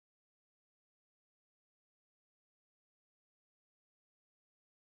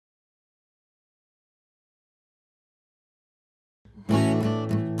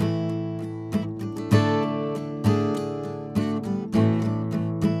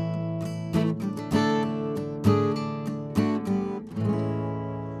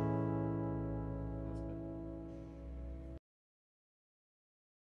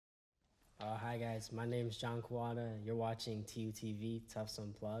guys, my name is Jon Kuwada. You're watching TUTV, Tufts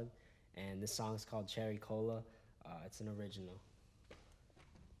Unplugged, and this song's called Cherry Cola. It's an original.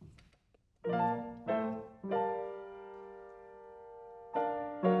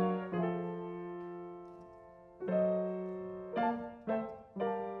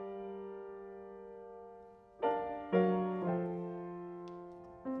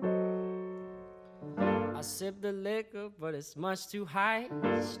 I sip the liquor, but it's much too high.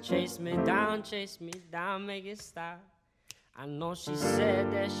 Chase me down, make it stop. I know she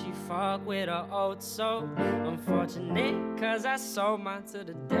said that she fuck with her old soul. Unfortunate, cause I sold mine to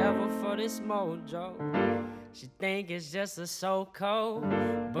the devil for this mojo. She think it's just a so cold,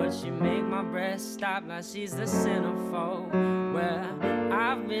 but she make my breath stop like she's the centerfold. Well,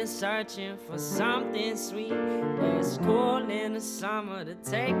 I've been searching for something sweet that's cool in the summer to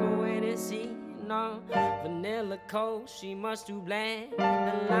take away this heat. No, vanilla cold, she much too bland.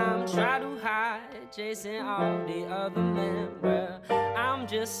 The lime try to hide, chasing all the other men. Well, I'm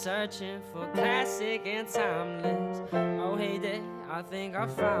just searching for classic and timeless. Oh hey there, I think I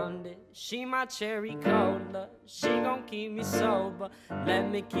found it. She my cherry cola, she gon' keep me sober. Let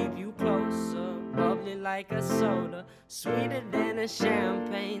me keep you closer, bubbly like a soda, sweeter than a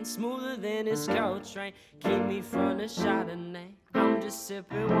champagne, smoother than a Coltrane. Keep me from the Chardonnay, I'm just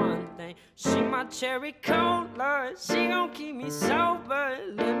sipping one thing. She my cherry cola, she gon' keep me sober.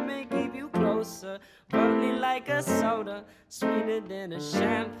 Let me keep you closer, bubbly like a soda, sweeter than a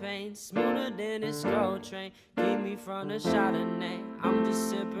champagne, smoother than a Coltrane. Keep me from the Chardonnay, I'm just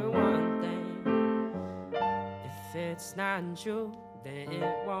sipping one thing. If it's not you, then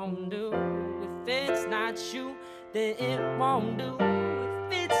it won't do. If it's not you, then it won't do.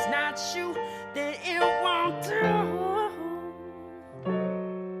 If it's not you, then it won't do.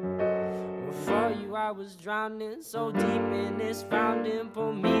 For you I was drowning so deep in this fountain.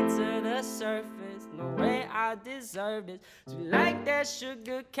 Pull me to the surface, no way I deserve this. Sweet like that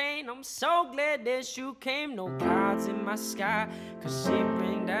sugar cane, I'm so glad that you came. No clouds in my sky, cause she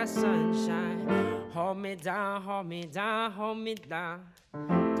bring that sunshine. Hold me down, hold me down, hold me down.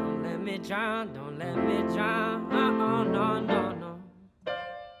 Don't let me drown, don't let me drown. No, no, no.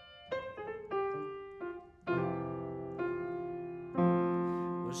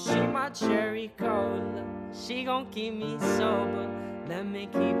 She my cherry cola, she gon' keep me sober. Let me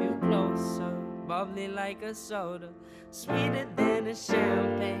keep you closer, bubbly like a soda, sweeter than a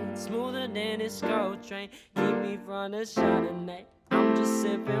champagne, smoother than a Coltrane. Keep me from the Chardonnay, I'm just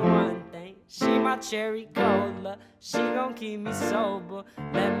sipping one thing. She my cherry cola, she gon' keep me sober.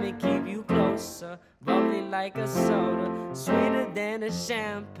 Let me keep you closer, bubbly like a soda, sweeter than a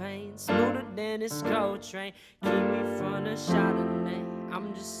champagne, smoother than a Coltrane. Keep me from the Chardonnay,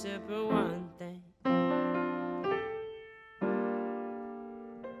 I'm just sipping one thing.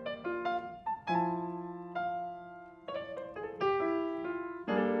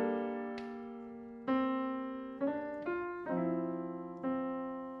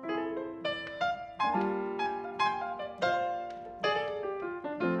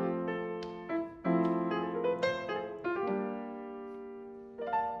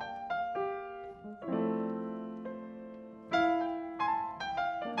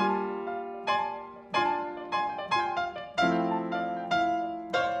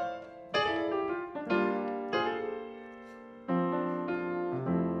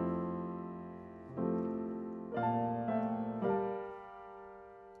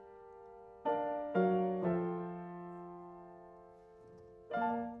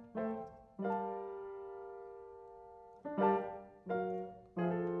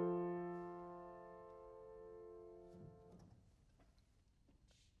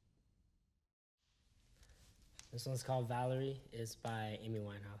 This one's called Valerie. It's by Amy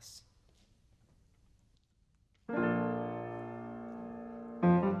Winehouse.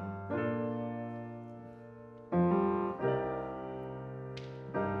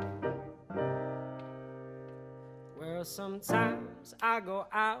 Well, sometimes I go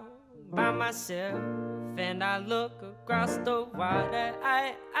out by myself and I look across the water.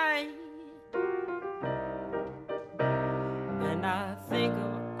 And I think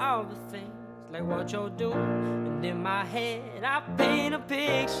of all the things like what you're doing, and in my head I paint a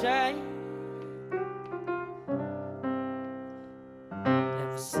picture.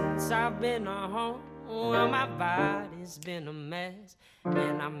 Ever since I've been home, well, my body's been a mess,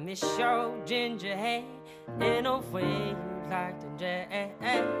 and I miss your ginger hair and the way you like to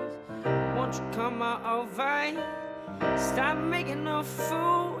jazz. Won't you come on over? Stop making a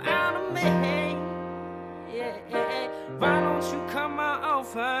fool out of me. Yeah, why don't you come on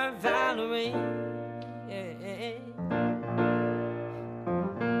over, Valerie? Yeah,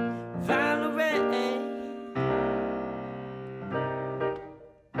 Valerie.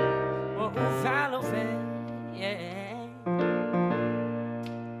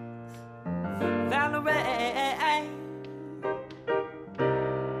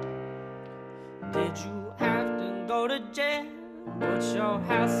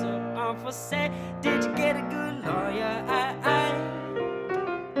 house up on for sale. Did you get a good lawyer?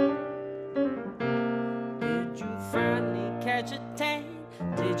 Did you finally catch a tan?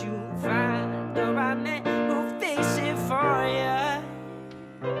 Did you find the right man who'll fix it for you?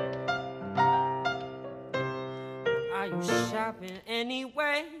 Are you shopping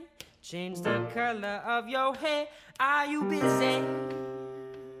anyway? Change the color of your hair. Are you busy?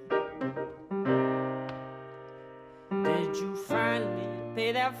 Did you finally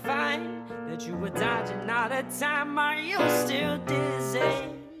pay that fine that you were dodging all the time? Are you still dizzy?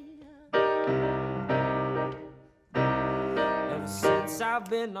 Ever since I've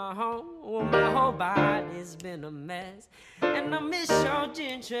been home, well, my whole body's been a mess. And I miss your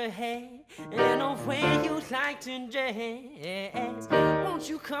ginger hair and the way you like to dress. Won't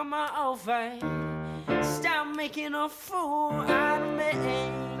you come on over? Stop making a fool out of me.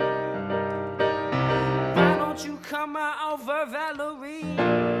 Why don't you come on over, Valerie?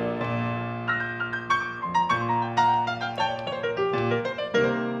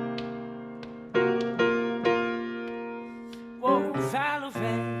 Whoa,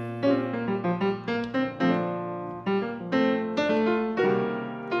 Valerie.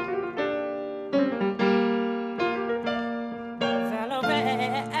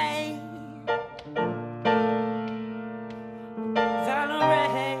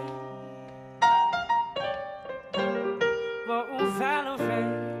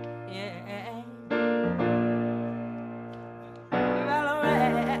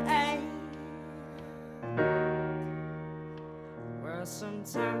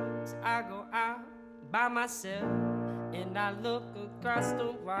 Sometimes I go out by myself and I look across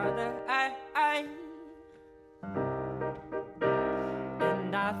the water.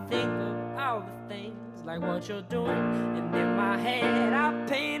 And I think of all the things like what you're doing, and in my head I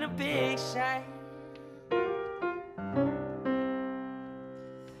paint a big shade.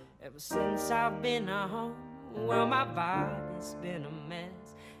 Ever since I've been home, well, my body's been a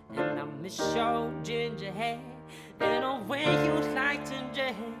mess, and I miss your ginger hair and the way you like to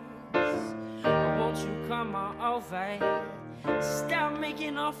dress. Won't you come on over? Stop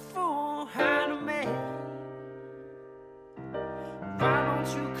making a fool out of me. Why don't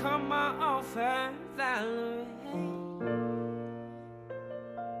you come on over, Valerie?